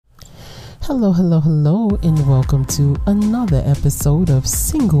Hello, hello, hello, and welcome to another episode of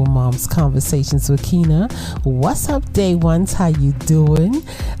Single Moms Conversations with Kina. What's up, day ones? How you doing?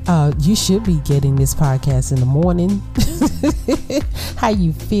 You should be getting this podcast in the morning. How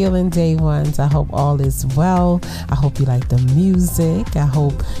you feeling, day ones? I hope all is well. I hope you like the music. I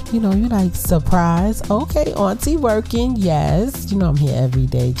hope, you like surprise. Okay, auntie working. Yes, I'm here every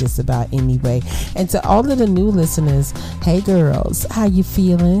day, just about anyway. And to all of the new listeners, hey girls, how you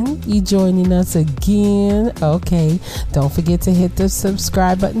feeling? You joining us again? Okay, don't forget to hit the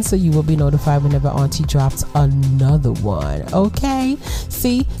subscribe button so you will be notified whenever auntie drops another one. Okay,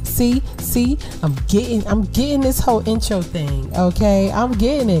 see, I'm getting this whole intro thing. Okay, I'm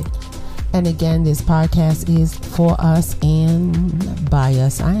getting it. And again, this podcast is for us and by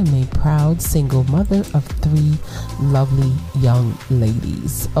us. I am a proud single mother of 3 lovely young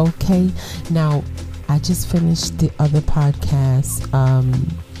ladies. Okay, now I just finished the other podcast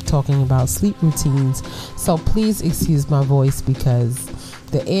talking about sleep routines, so please excuse my voice because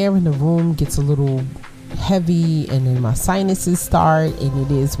the air in the room gets a little heavy and then my sinuses start, and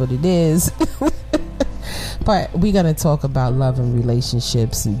it is what it is. But we're gonna talk about love and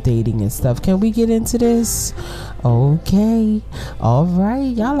relationships and dating and stuff. Can we get into this? Okay, all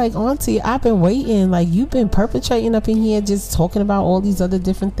right. Y'all like, auntie, I've been waiting. Like, you've been perpetrating up in here just talking about all these other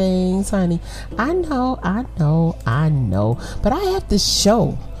different things, honey. I know, but I have to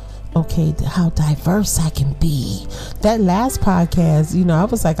show, okay, how diverse I can be. That last podcast, I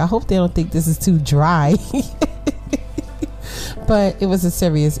was like, I hope they don't think this is too dry. But it was a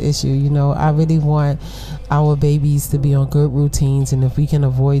serious issue. I really want our babies to be on good routines, and if we can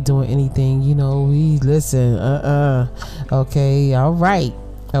avoid doing anything, we listen. Okay, all right,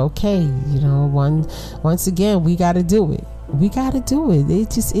 okay. Once again, we got to do it. It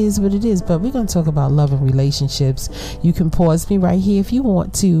just is what it is. But we're going to talk about love and relationships. You can pause me right here if you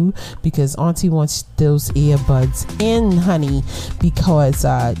want to, because auntie wants those earbuds in, honey, because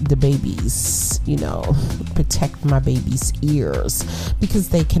the babies, protect my baby's ears, because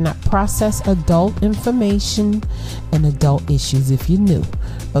they cannot process adult information and adult issues. If you knew,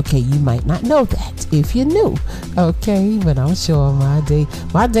 okay, you might not know that if you knew. Okay, but I'm sure my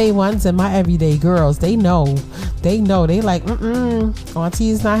day ones and my everyday girls, they know, they like, auntie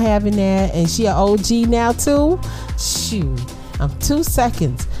is not having that, and she an OG now too. Shoot, I'm 2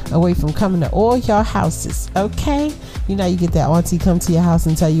 seconds away from coming to all your houses. Okay, you get that auntie come to your house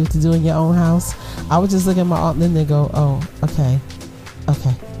and tell you what to do in your own house. I was just looking at my aunt Linda and go, oh, okay.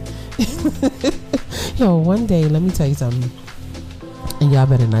 One day, let me tell you something, and y'all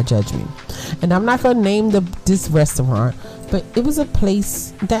better not judge me, and I'm not gonna name this restaurant, but it was a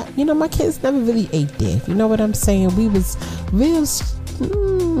place that, my kids never really ate there. You know what I'm saying? We was real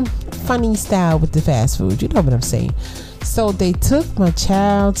funny style with the fast food. You know what I'm saying? So they took my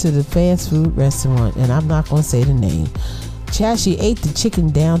child to the fast food restaurant, and I'm not going to say the name. Child, she ate the chicken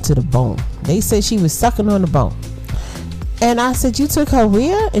down to the bone. They said she was sucking on the bone. And I said, you took her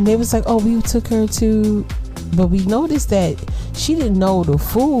where? And they was like, oh, we took her to... But we noticed that she didn't know the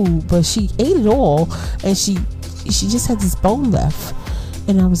food, but she ate it all, and she just had this bone left.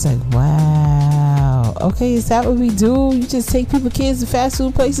 And I was like, wow, okay, is that what we do? You just take people's kids to fast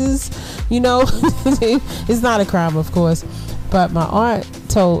food places? It's not a crime, of course, but my aunt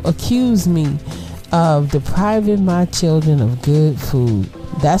accused me of depriving my children of good food.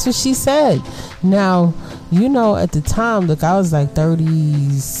 That's what she said. Now, at the time, look, I was like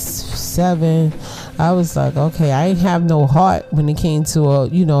 37. I was like, okay, I ain't have no heart when it came to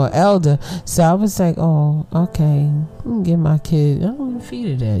an elder. So I was like, oh, okay, I'm gonna get my kid. I don't even feed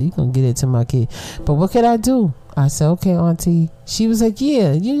her that. You gonna get it to my kid. But what could I do? I said, okay, auntie. She was like,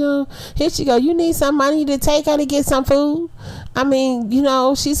 yeah, here she go. You need some money to take her to get some food? I mean,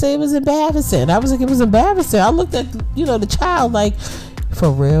 she said it was embarrassing. I was like, it was embarrassing. I looked at, the child like,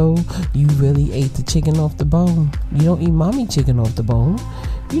 for real, you really ate the chicken off the bone? You don't eat mommy chicken off the bone.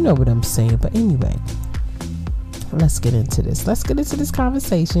 You know what I'm saying. But anyway, let's get into this. Let's get into this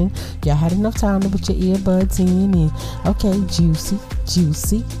conversation. Y'all had enough time to put your earbuds in, and okay, juicy,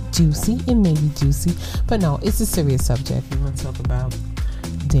 and maybe juicy. But no, it's a serious subject. We want to talk about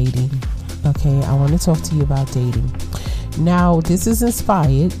dating. Okay, I want to talk to you about dating. Now, this is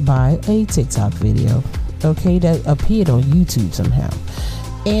inspired by a TikTok video, okay, that appeared on YouTube somehow.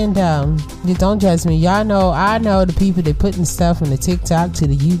 And you don't judge me. I know the people that putting stuff from the TikTok to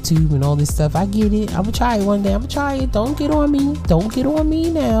the YouTube and all this stuff. I get it. I'm gonna try it one day. I'm gonna try it. Don't get on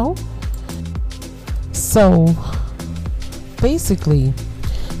me now. So basically,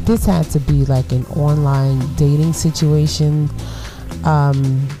 this had to be like an online dating situation,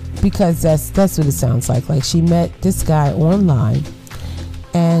 because that's what it sounds like. Like, she met this guy online,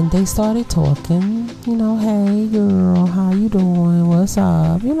 And they started talking, hey girl, how you doing? What's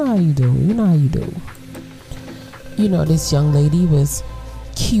up? You know how you do. This young lady was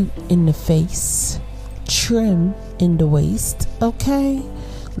cute in the face, trim in the waist, okay?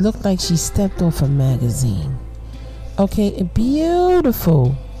 Looked like she stepped off a magazine. Okay, a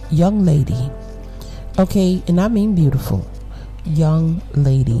beautiful young lady. Okay, and I mean beautiful young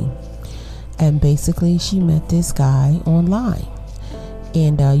lady. And basically she met this guy online.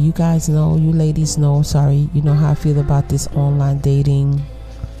 And you guys know, you ladies know, sorry, you know how I feel about this online dating.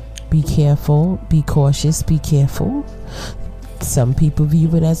 Be careful, be cautious, be careful. Some people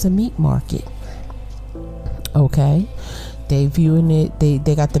view it as a meat market. Okay? They viewing it,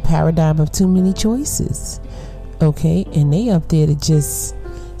 they got the paradigm of too many choices. Okay? And they up there to just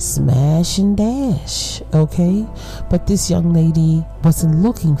smash and dash. Okay? But this young lady wasn't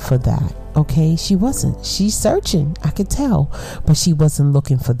looking for that. Okay, she wasn't. She's searching, I could tell, but she wasn't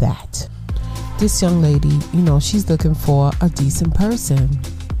looking for that. This young lady, she's looking for a decent person.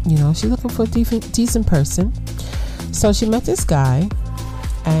 She's looking for a decent person. So she met this guy,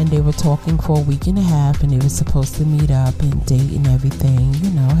 and they were talking for a week and a half, and they were supposed to meet up and date and everything.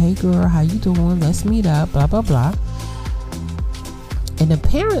 Hey girl, how you doing? Let's meet up, blah, blah, blah. And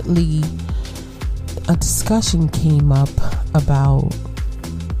apparently, a discussion came up about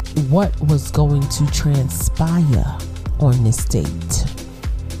what was going to transpire on this date.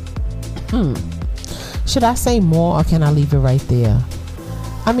 Should I say more, or can I leave it right there?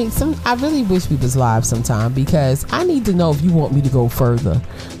 I mean, I really wish we was live sometime, because I need to know if you want me to go further.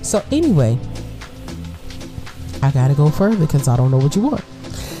 So anyway, I gotta go further because I don't know what you want.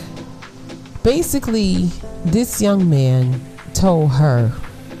 Basically, this young man told her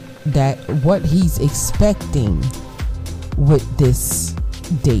that what he's expecting with this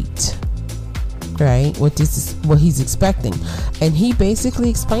date, right? What he's expecting. And he basically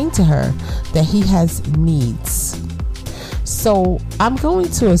explained to her that he has needs. So I'm going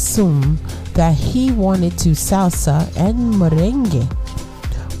to assume that he wanted to salsa and merengue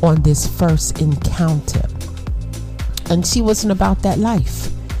on this first encounter. And she wasn't about that life.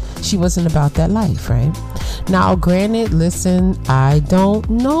 Right? Now, granted, listen, I don't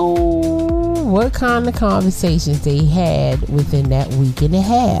know what kind of conversations they had within that week and a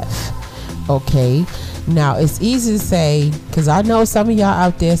half. Okay? Now, it's easy to say, because I know some of y'all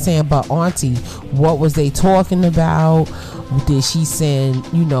out there saying, but auntie, what was they talking about? Did she send,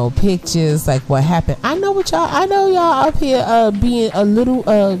 pictures? Like, what happened? I know y'all up here being a little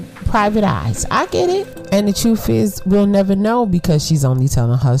private eyes. I get it. And the truth is, we'll never know, because she's only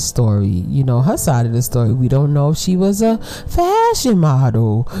telling her story, her side of the story. We don't know if she was a fashion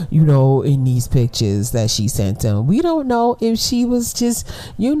model, in these pictures that she sent them. We don't know if she was just,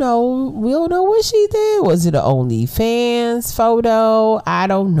 we don't know what she did. Was it an OnlyFans photo? I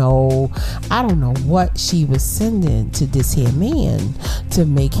don't know what she was sending to this here man to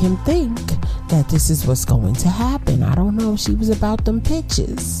make him think that this is what's going to happen. I don't know if she was about them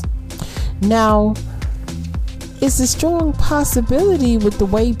pictures. Now, it's a strong possibility with the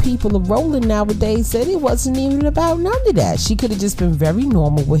way people are rolling nowadays that it wasn't even about none of that. She could have just been very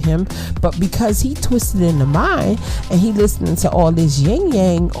normal with him, but because he twisted in the mind and he listening to all this yin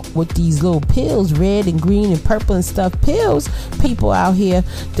yang with these little pills, red and green and purple and stuff pills, people out here,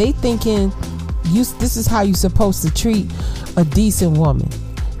 they thinking this is how you supposed to treat a decent woman.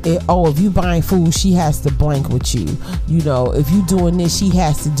 If you buying food, she has to blank with you. If you doing this, she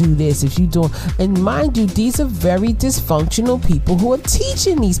has to do this. And mind you, these are very dysfunctional people who are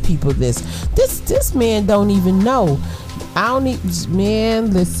teaching these people this. This man don't even know.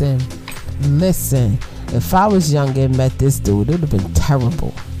 Man, listen. If I was younger and met this dude, it would have been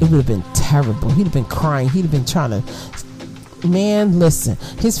terrible. He'd have been crying. He'd have been trying to. Man, listen.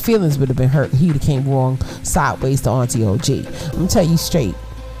 His feelings would have been hurt. He'd have came wrong sideways to Auntie OG. I'm gonna tell you straight.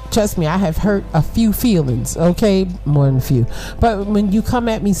 Trust me, I have hurt a few feelings, okay? More than a few. But when you come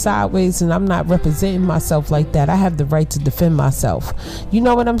at me sideways and I'm not representing myself like that, I have the right to defend myself. You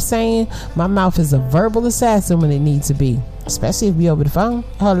know what I'm saying? My mouth is a verbal assassin when it needs to be. Especially if we over the phone.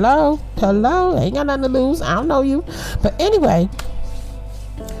 Hello? Ain't got nothing to lose. I don't know you. But anyway,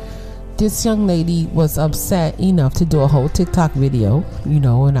 this young lady was upset enough to do a whole TikTok video, and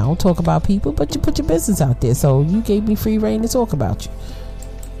I don't talk about people, but you put your business out there. So you gave me free reign to talk about you.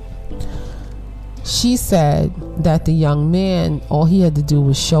 She said that the young man, all he had to do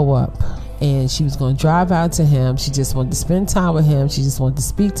was show up, and she was going to drive out to him. She just wanted to spend time with him. She just wanted to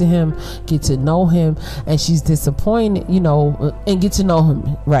speak to him, get to know him, and she's disappointed, and get to know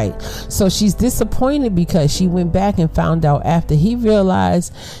him, right? So she's disappointed because she went back and found out after he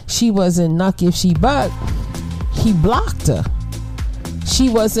realized she wasn't nuck if she buck, he blocked her. she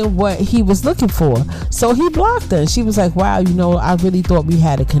wasn't what he was looking for. So he blocked her. And she was like, wow, I really thought we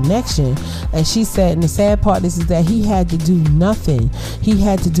had a connection. And she said, and the sad part is that he had to do nothing. He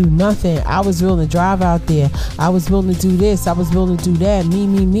had to do nothing. I was willing to drive out there. I was willing to do this. I was willing to do that.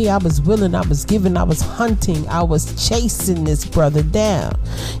 Me. I was willing. I was giving. I was hunting. I was chasing this brother down.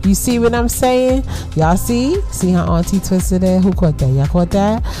 You see what I'm saying? Y'all see? See how Auntie twisted that? Who caught that? Y'all caught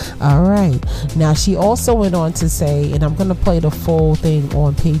that? All right. Now, she also went on to say, and I'm going to play the full thing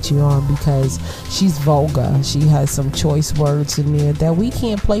on Patreon because she's vulgar. She has some choice words in there that we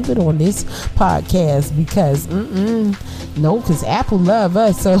can't play with on this podcast because, because Apple love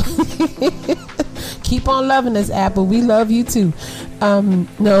us. So keep on loving us, Apple. We love you too.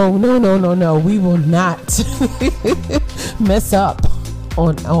 No. We will not mess up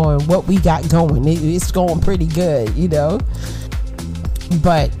on what we got going. It's going pretty good,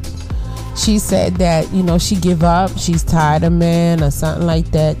 But she said that, she give up. She's tired of men or something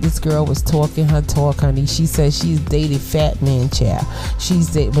like that. This girl was talking her talk, honey. She said she's dated fat man, child.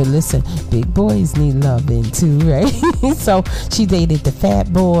 But listen, big boys need loving too, right? So she dated the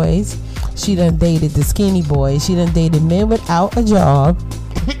fat boys. She done dated the skinny boys. She done dated men without a job.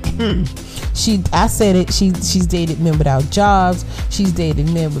 She's dated men without jobs. She's dated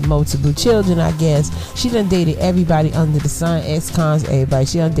men with multiple children, I guess. She done dated everybody under the sun, ex-cons, everybody.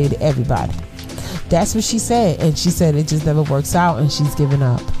 She done dated everybody. That's what she said. And she said it just never works out and she's giving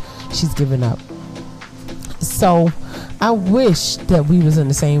up. So I wish that we was in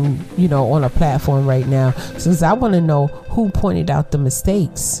the same, on a platform right now, since I want to know who pointed out the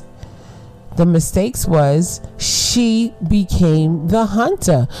mistakes. The mistakes was she became the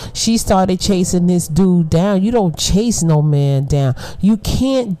hunter. She started chasing this dude down. You don't chase no man down. You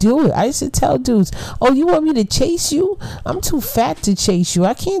can't do it. I used to tell dudes, oh, you want me to chase you? I'm too fat to chase you.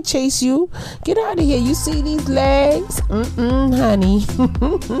 I can't chase you. Get out of here. You see these legs? Honey.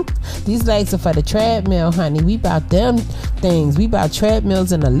 These legs are for the treadmill, honey. We about them things. We about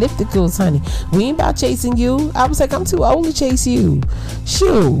treadmills and ellipticals, honey. We ain't about chasing you. I was like, I'm too old to chase you.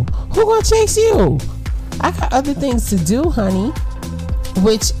 Shoo. Who gonna chase you? I got other things to do, honey,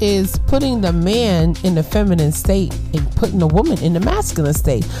 which is putting the man in the feminine state and putting the woman in the masculine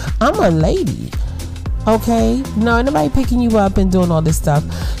state. I'm a lady, okay? No, nobody picking you up and doing all this stuff.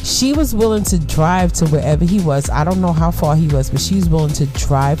 She was willing to drive to wherever he was. I don't know how far he was, but she was willing to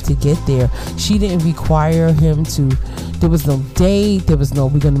drive to get there. She didn't require him to. There was no date. There was no,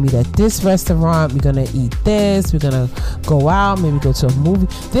 we're going to meet at this restaurant. We're going to eat this. We're going to go out, maybe go to a movie.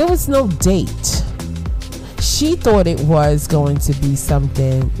 There was no date. She thought it was going to be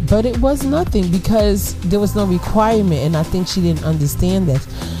something, but it was nothing because there was no requirement. And I think she didn't understand that.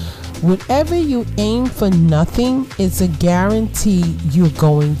 Whenever you aim for nothing, it's a guarantee you're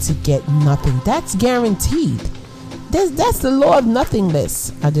going to get nothing. That's guaranteed. That's the law of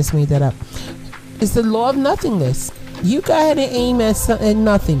nothingness. I just made that up. It's the law of nothingness. You go ahead and aim at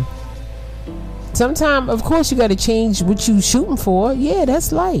nothing. Sometimes, of course, you got to change what you shooting for. Yeah,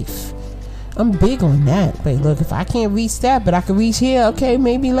 that's life. I'm big on that. But look, if I can't reach that, but I can reach here, okay,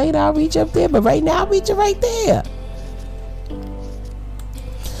 maybe later I'll reach up there. But right now, I'll reach it right there.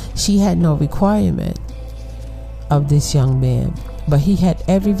 She had no requirement of this young man, but he had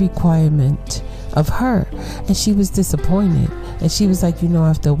every requirement of her. And she was disappointed. And she was like,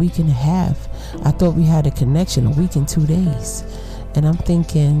 after a week and a half, I thought we had a connection, a week and 2 days. And I'm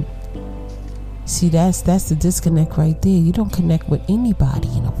thinking, see, that's the disconnect right there. You don't connect with anybody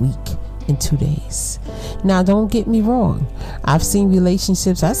in a week and 2 days. Now, don't get me wrong. I've seen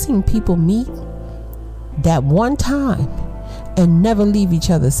relationships. I've seen people meet that one time and never leave each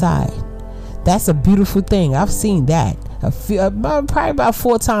other's side. That's a beautiful thing. I've seen that. Probably about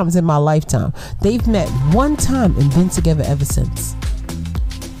 4 times in my lifetime. They've met one time and been together ever since.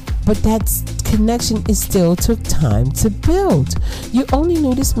 But that connection still took time to build. You only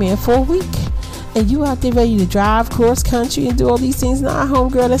knew this man for a week. And you out there ready to drive cross country and do all these things. Nah,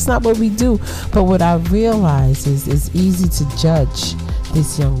 homegirl, that's not what we do. But what I realize is it's easy to judge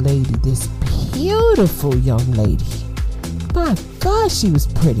this young lady, this beautiful young lady. My God, she was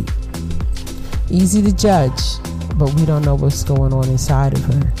pretty. Easy to judge, but we don't know what's going on inside of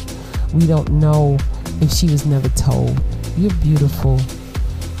her. We don't know if she was never told, you're beautiful.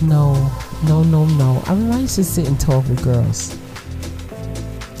 No. I mean, I used to sit and talk with girls,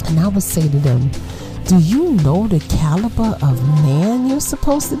 and I would say to them, do you know the caliber of man you're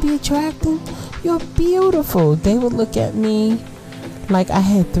supposed to be attracting? You're beautiful. They would look at me like I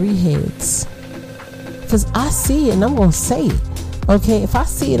had 3 heads. Because I see it and I'm going to say it. Okay, if I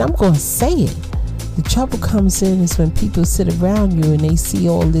see it, I'm going to say it. The trouble comes in is when people sit around you and they see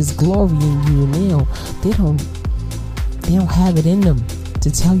all this glory in you and they don't have it in them.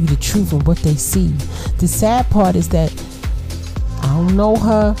 to tell you the truth of what they see. The sad part is that I don't know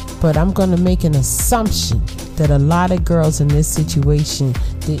her, but I'm going to make an assumption that a lot of girls in this situation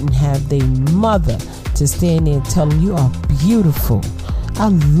didn't have their mother to stand there and tell them, you are beautiful. I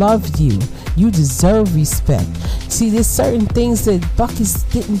love you. You deserve respect. See, there's certain things that Buckets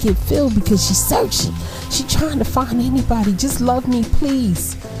didn't get filled because she's searching. She's trying to find anybody. Just love me,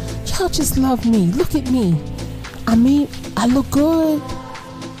 please. Y'all just love me. Look at me. I mean, I look good.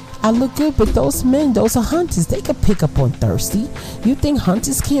 But those men, those are hunters. They could pick up on thirsty. You think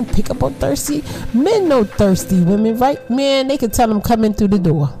hunters can't pick up on thirsty? Men know thirsty women, right? Man, they could tell them coming through the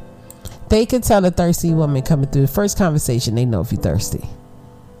door. They could tell a thirsty woman coming through the first conversation, they know if you're thirsty.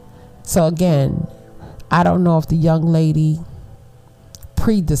 So again, I don't know if the young lady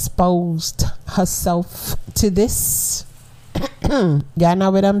predisposed herself to this. Y'all know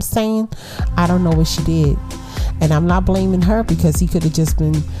what I'm saying? I don't know what she did. And I'm not blaming her, because he could have just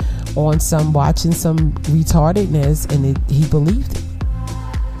been on watching some retardedness, and he believed it.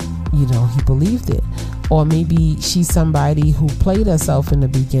 You know, he believed it. Or maybe she's somebody who played herself in the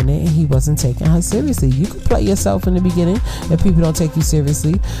beginning and he wasn't taking her seriously. You could play yourself in the beginning and people don't take you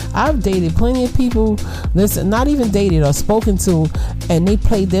seriously. I've dated plenty of people, listen, not even dated or spoken to, and they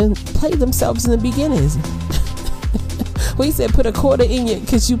played themselves in the beginnings. Well, he said put a quarter in you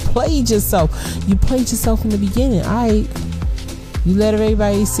because you played yourself. You played yourself in the beginning. All right. You let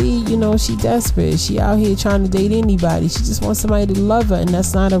everybody see, you know, she desperate. She out here trying to date anybody. She just wants somebody to love her, and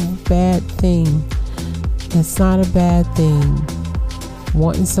that's not a bad thing. That's not a bad thing.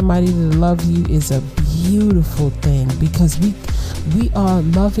 Wanting somebody to love you is a beautiful thing, because we are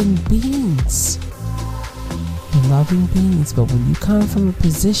loving beings. We're loving beings, but when you come from a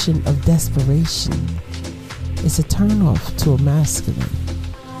position of desperation, it's a turnoff to a masculine.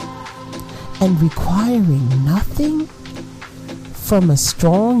 And requiring nothing from a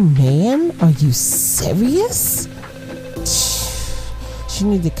strong man? Are you serious? She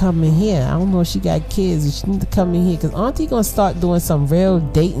need to come in here. I don't know if she got kids, but she need to come in here, because Auntie gonna start doing some real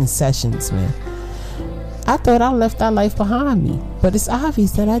dating sessions, man. I thought I left that life behind me, but it's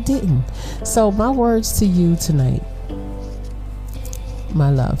obvious that I didn't. So my words to you tonight,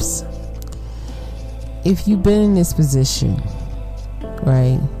 my loves, if you've been in this position,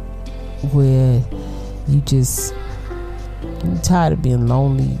 right, where you're tired of being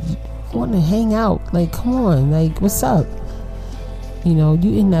lonely, you want to hang out, like, come on, like, what's up? You know,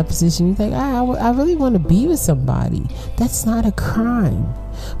 you in that position, you think, I really want to be with somebody. That's not a crime,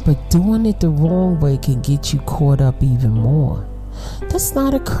 but doing it the wrong way can get you caught up even more. That's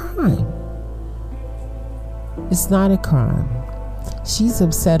not a crime. It's not a crime. She's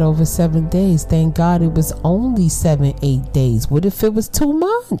upset over 7 days. Thank God it was only 7-8 days. What if it was 2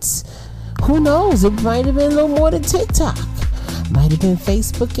 months? Who knows? It might have been a little more than TikTok. Might have been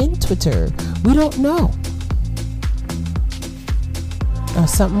Facebook and Twitter. We don't know. Or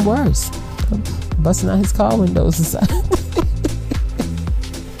something worse. Busting out his car windows or something.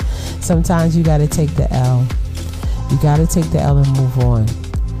 Sometimes you got to take the L. You got to take the L and move on.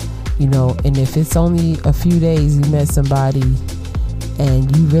 You know, and if it's only a few days you met somebody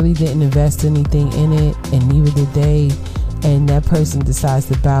and you really didn't invest anything in it, and neither did they, and that person decides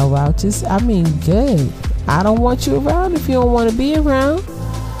to bow out, good. I don't want you around if you don't want to be around.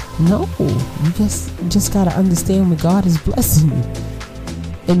 No, you just got to understand when God is blessing you.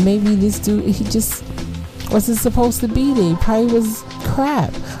 And maybe this dude, he just wasn't supposed to be there. He probably was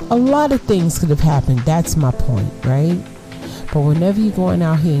crap. A lot of things could have happened. That's my point, right? But whenever you're going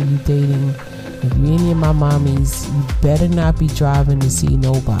out here and you're dating, if you're any of my mommies, you better not be driving to see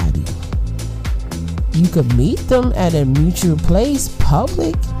nobody. You could meet them at a mutual place,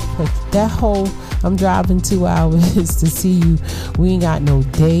 public, but that whole, I'm driving 2 hours to see you, we ain't got no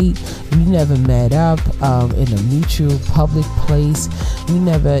date, we never met up in a mutual public place, we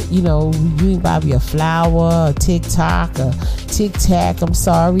never, you ain't buy me a flower, a Tic Tac, a Tic Tac, a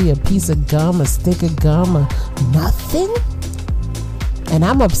piece of gum, a stick of gum, or nothing, and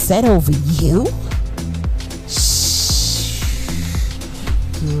I'm upset over you?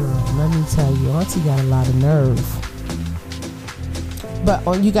 Girl, let me tell you, Auntie got a lot of nerve.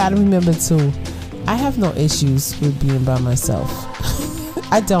 But you gotta remember too, I have no issues with being by myself.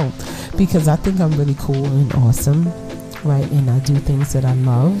 I don't, because I think I'm really cool and awesome, right? And I do things that I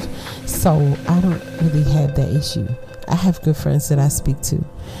love, so I don't really have that issue. I have good friends that I speak to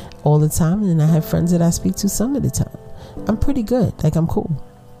all the time, and I have friends that I speak to some of the time. I'm pretty good, like I'm cool,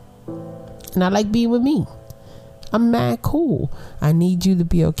 and I like being with me. I'm mad cool. I need you to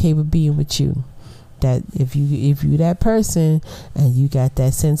be okay with being with you. That if you that person and you got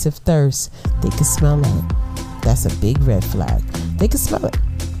that sense of thirst, they can smell that. That's a big red flag. They can smell it.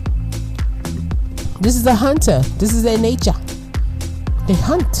 This is a hunter. This is their nature. They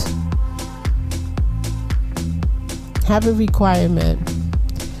hunt. Have a requirement.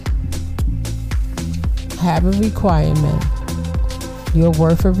 Have a requirement. You're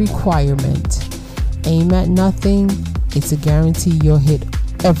worth a requirement. Aim at nothing. It's a guarantee you'll hit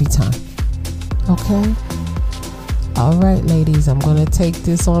every time. Okay? Alright, ladies. I'm going to take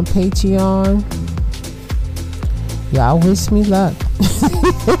this on Patreon. Y'all wish me luck.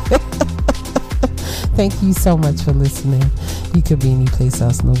 Thank you so much for listening. You could be any place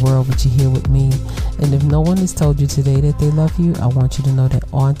else in the world, but you're here with me. And if no one has told you today that they love you, I want you to know that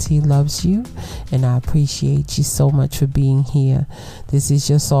Auntie loves you. And I appreciate you so much for being here. This is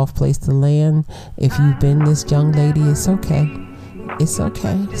your soft place to land. If you've been this young lady, it's okay. It's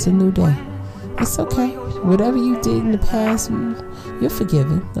okay. It's a new day. It's okay. Whatever you did in the past, you're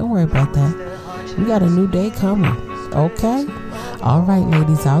forgiven. Don't worry about that. We got a new day coming. Okay? All right,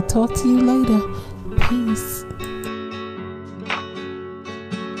 ladies. I'll talk to you later. Peace.